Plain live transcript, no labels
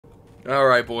All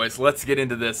right, boys. Let's get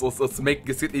into this. Let's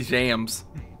get these yams.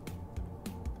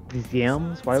 These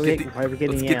yams? Why are we getting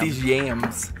Let's yams? get these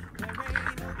yams.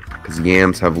 Because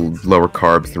yams have lower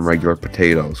carbs than regular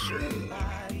potatoes.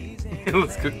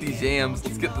 Let's cook these yams.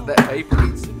 Let's get to that paper.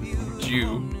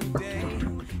 Jew.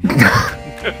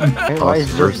 Why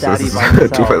is just Daddy by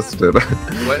himself? Twisted.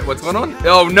 What's going on?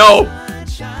 Oh no!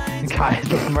 Guys,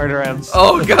 let's murder him.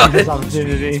 Oh god! This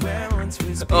opportunity.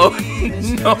 Oh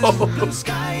no!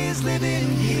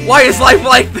 Why is life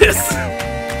like this?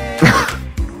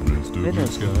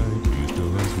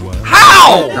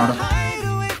 How?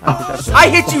 I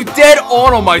hit you dead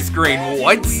on my screen.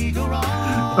 What?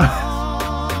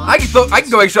 I can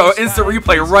go actually an instant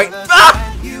replay right. Ah!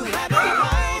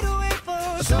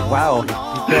 Wow, you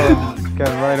got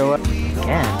right away.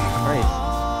 Again, Christ.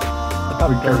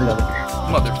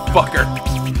 Motherfucker!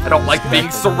 I don't like being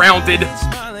surrounded.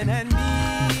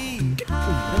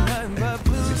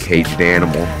 He's a caged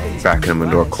animal. Backing him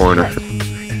into a corner.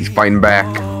 He's fighting back.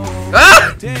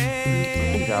 Ah!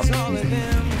 Good job.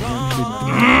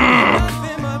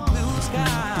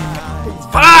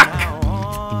 Fuck!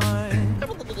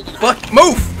 Fuck!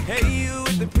 Move!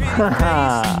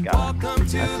 Haha.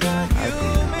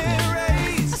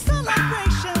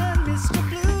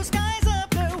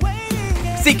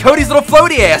 See Cody's little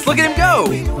floaty ass. Look at him go.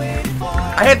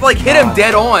 I had to like hit him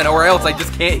dead on, or else I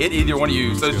just can't hit either one of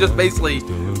you. So it's just basically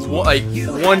like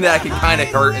one that I can kind of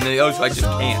hurt, and then the other I just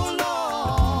can't.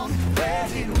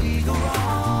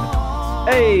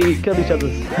 Hey, killed each other.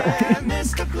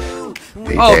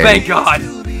 Oh, thank God.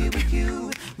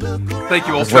 Thank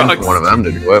you, old I waited trucks. for one of them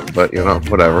to do it, but you know,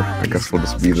 whatever. I guess we'll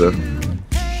just be the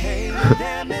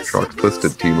Trucks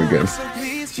Twisted team again.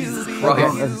 Jesus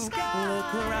Christ.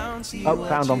 Oh,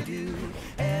 found him.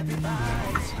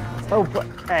 Oh,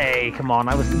 hey, come on.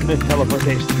 I was mid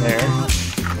teleportation there.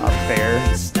 Not fair.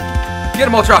 Get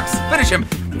him, old trucks. Finish him.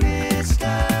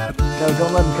 No,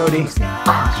 don't let him, Cody.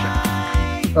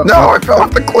 No, I fell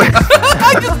off the cliff.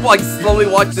 I just like slowly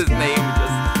watched his name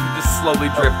just slowly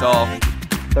drift off.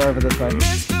 They're over this way.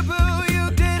 Mr. Boo, you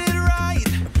did it right,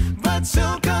 but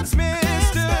so comes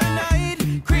Mr.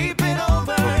 Knight, creeping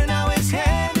over. Now his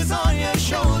hand is on your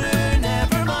shoulder.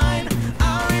 Never mind,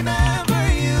 I'll remember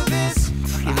you this.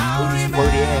 I'll remember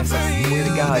you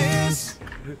this.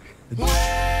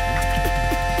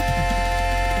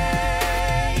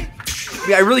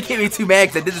 Yeah, I really can't be too mad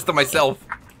because I did this to myself.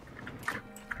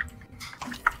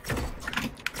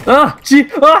 Ah, gee,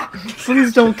 ah!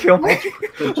 Please don't kill me.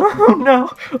 Oh no!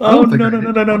 Oh no!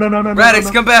 No! Radix,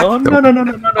 come back! Oh no!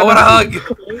 I want a hug!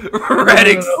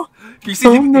 Radix! If you see,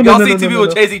 y'all see two people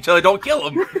chase each other, don't kill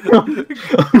them! No!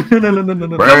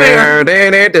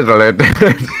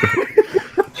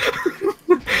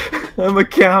 I'm a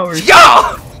coward.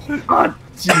 Yeah! Ah,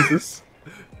 Jesus.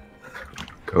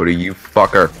 Cody, you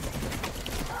fucker.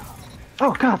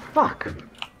 Oh, God, fuck.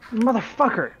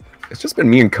 Motherfucker. It's just been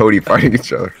me and Cody fighting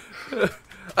each other.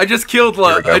 I just killed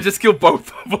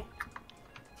both of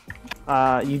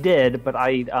them. You did, but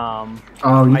I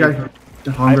Oh, you I- guys I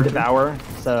hunger. devour,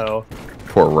 so...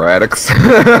 Poor Radix.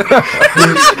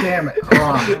 Damn it.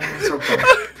 Oh, so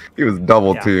close. He was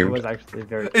double Yeah, it teamed. was actually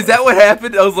very Is that what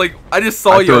happened? I was like, I just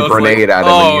saw I you. threw I a was grenade like, at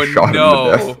him and oh you shot him to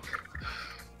no. death.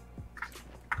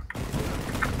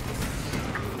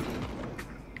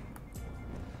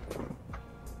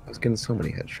 I was getting so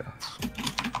many headshots.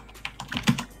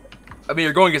 I mean,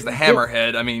 you're going against the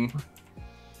hammerhead. I mean,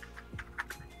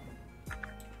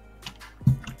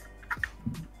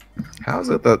 How is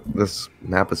it that this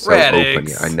map is so Radix. open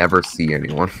yet I never see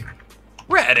anyone?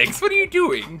 Radix, what are you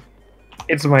doing?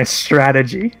 It's my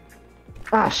strategy.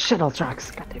 Ah, shit,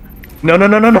 Ultrax. God damn it. No!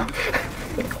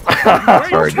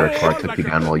 Sorry, Dirk, I took you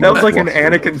down while you That was like an lost.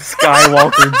 Anakin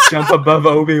Skywalker jump above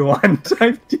Obi-Wan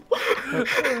type deal.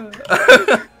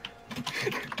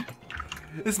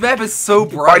 This map is so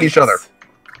bright. Fight each other.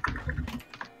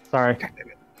 Sorry.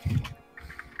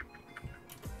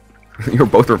 You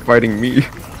both are fighting me.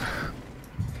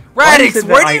 Radix, is it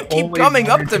where that do you I keep only coming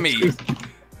up wanted to to me? choose-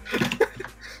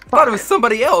 Thought it was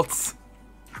somebody else.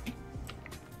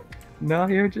 No,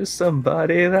 you're just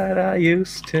somebody that I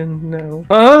used to know.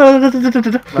 Oh,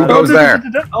 Who goes there?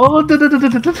 Oh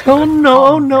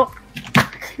no!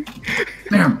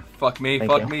 Damn. Fuck me,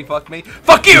 Thank fuck you. me, fuck me.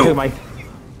 Fuck You you!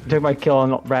 took my kill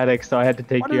on Radix, so I had to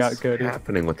take What you is out, Cody.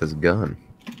 happening with this gun?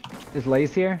 Is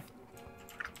Lace here?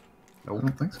 I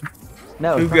don't think so.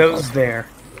 No. Who it's not. goes there?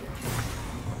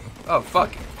 Oh,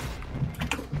 fuck.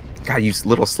 God, you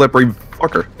little slippery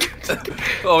fucker.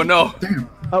 Oh no. Damn.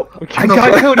 Oh, okay. I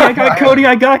got Cody! I got Cody!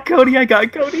 I got Cody! I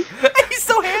got Cody! He's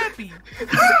so happy.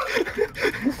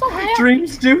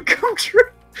 Dreams do come true.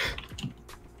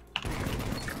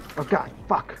 Oh god,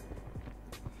 fuck.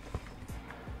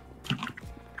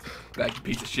 Back, you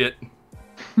piece of shit.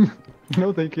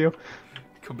 No, thank you.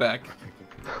 Come back.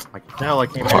 Now I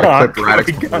can't. Oh, I clipped Fuck, Radix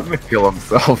he got before he kill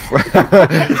himself.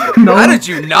 How did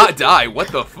you not die? What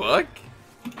the fuck?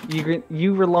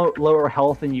 You were lower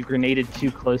health and you grenaded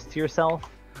too close to yourself.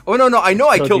 Oh no, I know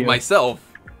I So killed do you. myself.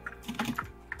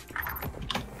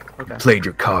 Okay. Played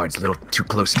your cards a little too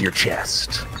close to your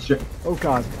chest. Shit. Oh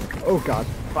god. Oh god.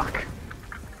 Fuck.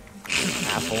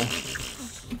 Asshole.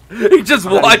 He just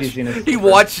thought he was watched. using his He super.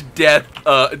 watched death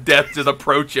just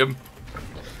approach him.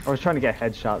 I was trying to get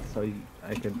headshots so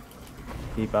I could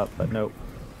keep up, but nope.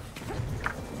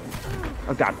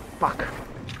 Oh god. Fuck.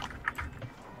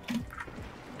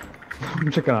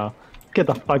 I'm just gonna get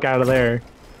the fuck out of there.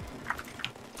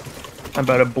 I'm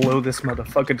about to blow this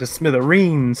motherfucker to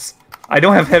smithereens. I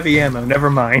don't have heavy ammo, never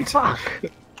mind. Fuck.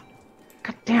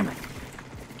 God damn it.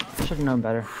 I should have known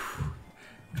better.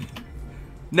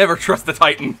 Never trust the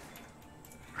Titan.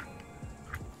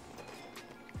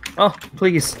 Oh,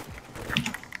 please.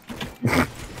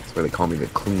 That's why they call me the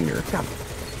cleaner. God.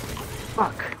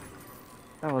 Fuck.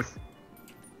 That was.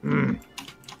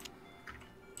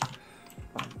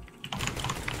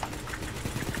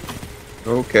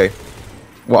 Okay.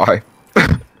 Why?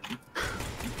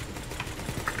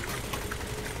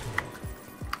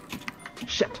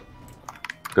 Shit.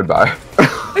 Goodbye.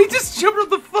 He just jumped off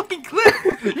the fucking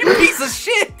cliff. You piece of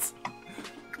shit.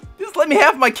 Just let me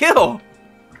have my kill.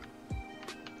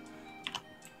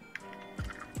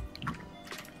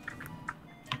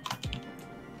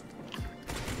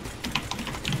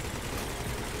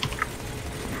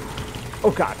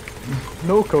 Oh god.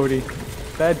 No Cody.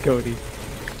 Bad Cody.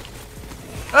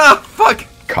 Ah, fuck.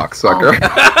 Cocksucker.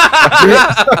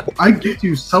 I get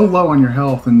you so low on your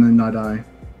health and then I die.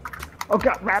 Oh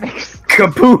god, Radix.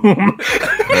 Kaboom!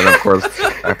 And of course,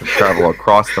 I have to travel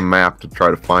across the map to try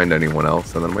to find anyone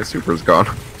else, and then my super's gone.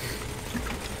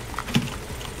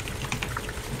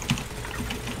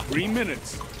 3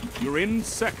 minutes. You're in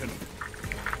second.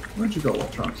 Where'd you go,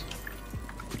 Waltrons?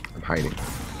 I'm hiding.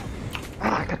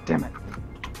 Ah, god damn it.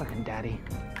 Fucking daddy.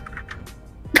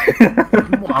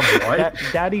 Come on, boy.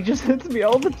 Daddy just hits me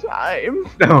all the time.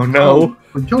 Oh no.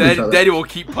 We killed each other. Daddy will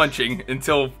keep punching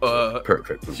until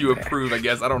Perfect. you approve. I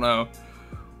guess I don't know.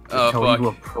 Oh Until fuck. you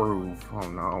approve. Oh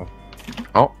no.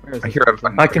 Oh, Where is I it? hear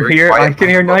everything. I can Very hear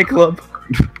quiet. nightclub.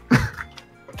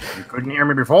 You couldn't hear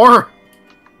me before?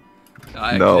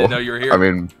 I No, didn't know you were here. I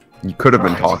mean, you could have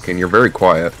been talking. You're very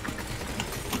quiet.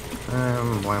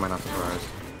 Why am I not surprised?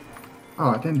 Oh,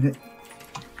 I didn't hit.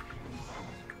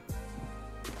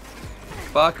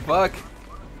 fuck.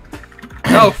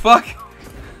 No, fuck.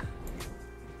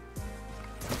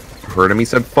 Heard him. He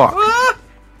said, "Fuck." Ah!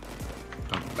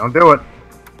 Don't do it.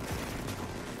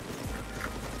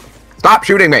 Stop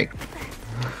shooting me!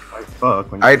 Like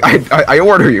fuck. When you I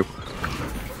order you.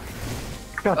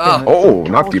 God damn it. Oh,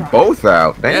 knocked you both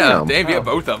out. Yeah, Damn. damn, you got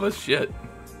both of us. Shit.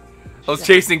 I was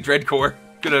chasing Dreadcore.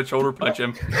 Gonna shoulder punch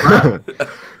him.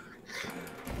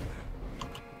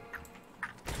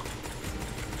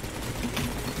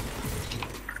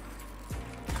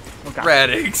 Oh, God.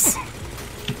 Radix.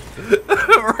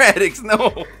 Radix,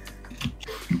 no.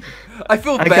 I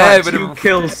feel I bad, got but 2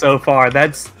 kills so far.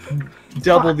 That's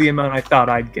double the amount I thought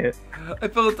I'd get. I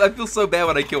feel so bad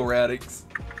when I kill Radix.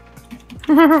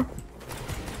 You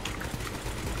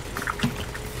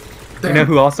know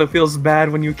who also feels bad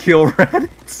when you kill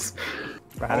Radix?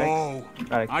 Radix. Oh,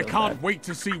 Radix I feels can't bad. wait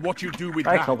to see what you do with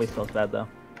Radix that. always feels bad though.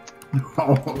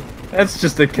 Oh, That's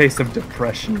just a case of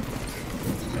depression.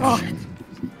 God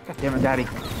damn it, Daddy.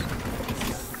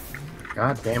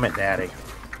 God damn it, Daddy.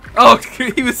 Oh,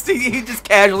 he just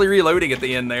casually reloading at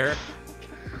the end there.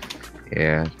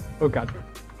 Yeah. Oh god.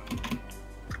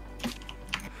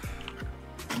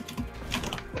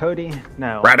 Cody,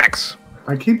 no. Radix.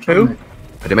 I keep trying to...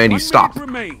 I demand you 1 stop. minute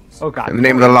remains. Oh god. In the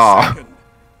name of the law. Second.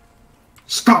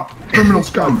 Stop! Criminal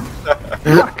scum!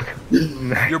 Fuck.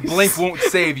 Your blink won't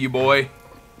save you, boy.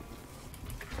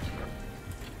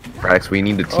 Radix, we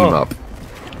need to team Oh. up.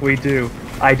 We do.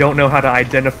 I don't know how to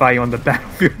identify you on the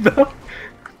battlefield though.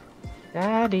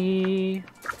 Daddy.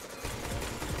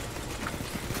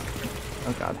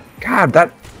 Oh god. God,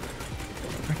 that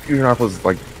fusion arc was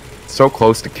like so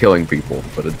close to killing people,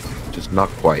 but it's just not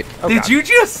quite. Oh, Did god. you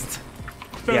just?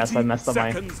 Yes, I 30 messed up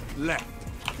my- seconds left.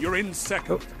 You're in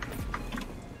second.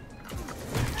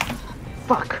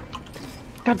 Fuck.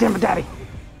 God damn it, Daddy.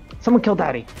 Someone kill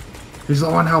Daddy. He's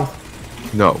low on health.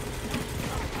 No.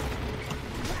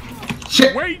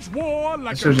 Shit! Wage war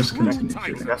like should've a just true continued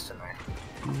titan. shooting. Destiny.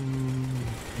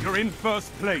 You're in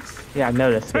first place. Yeah, I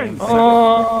noticed him.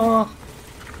 Oh,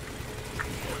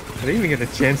 I didn't even get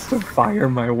a chance to fire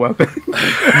my weapon.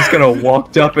 I'm just gonna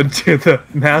walked up into the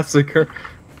massacre.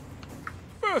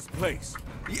 First place.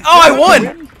 Oh, I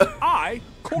won! I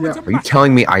call Yeah. it a Are you massacre.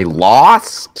 telling me I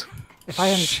lost? If I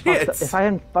hadn't Shit. if I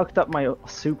hadn't fucked up my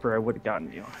super, I would have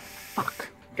gotten you. Fuck.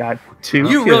 Got 2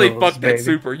 You really kills, fucked baby. that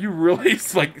super. You really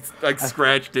like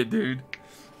scratched it, dude.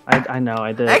 I know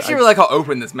I did. I actually really like how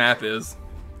open this map is.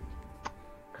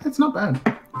 It's not bad.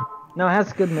 No, it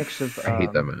has a good mix of I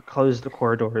hate that map. closed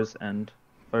corridors and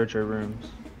larger rooms.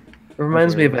 It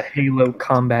reminds me of a Halo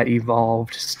Combat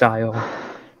Evolved style.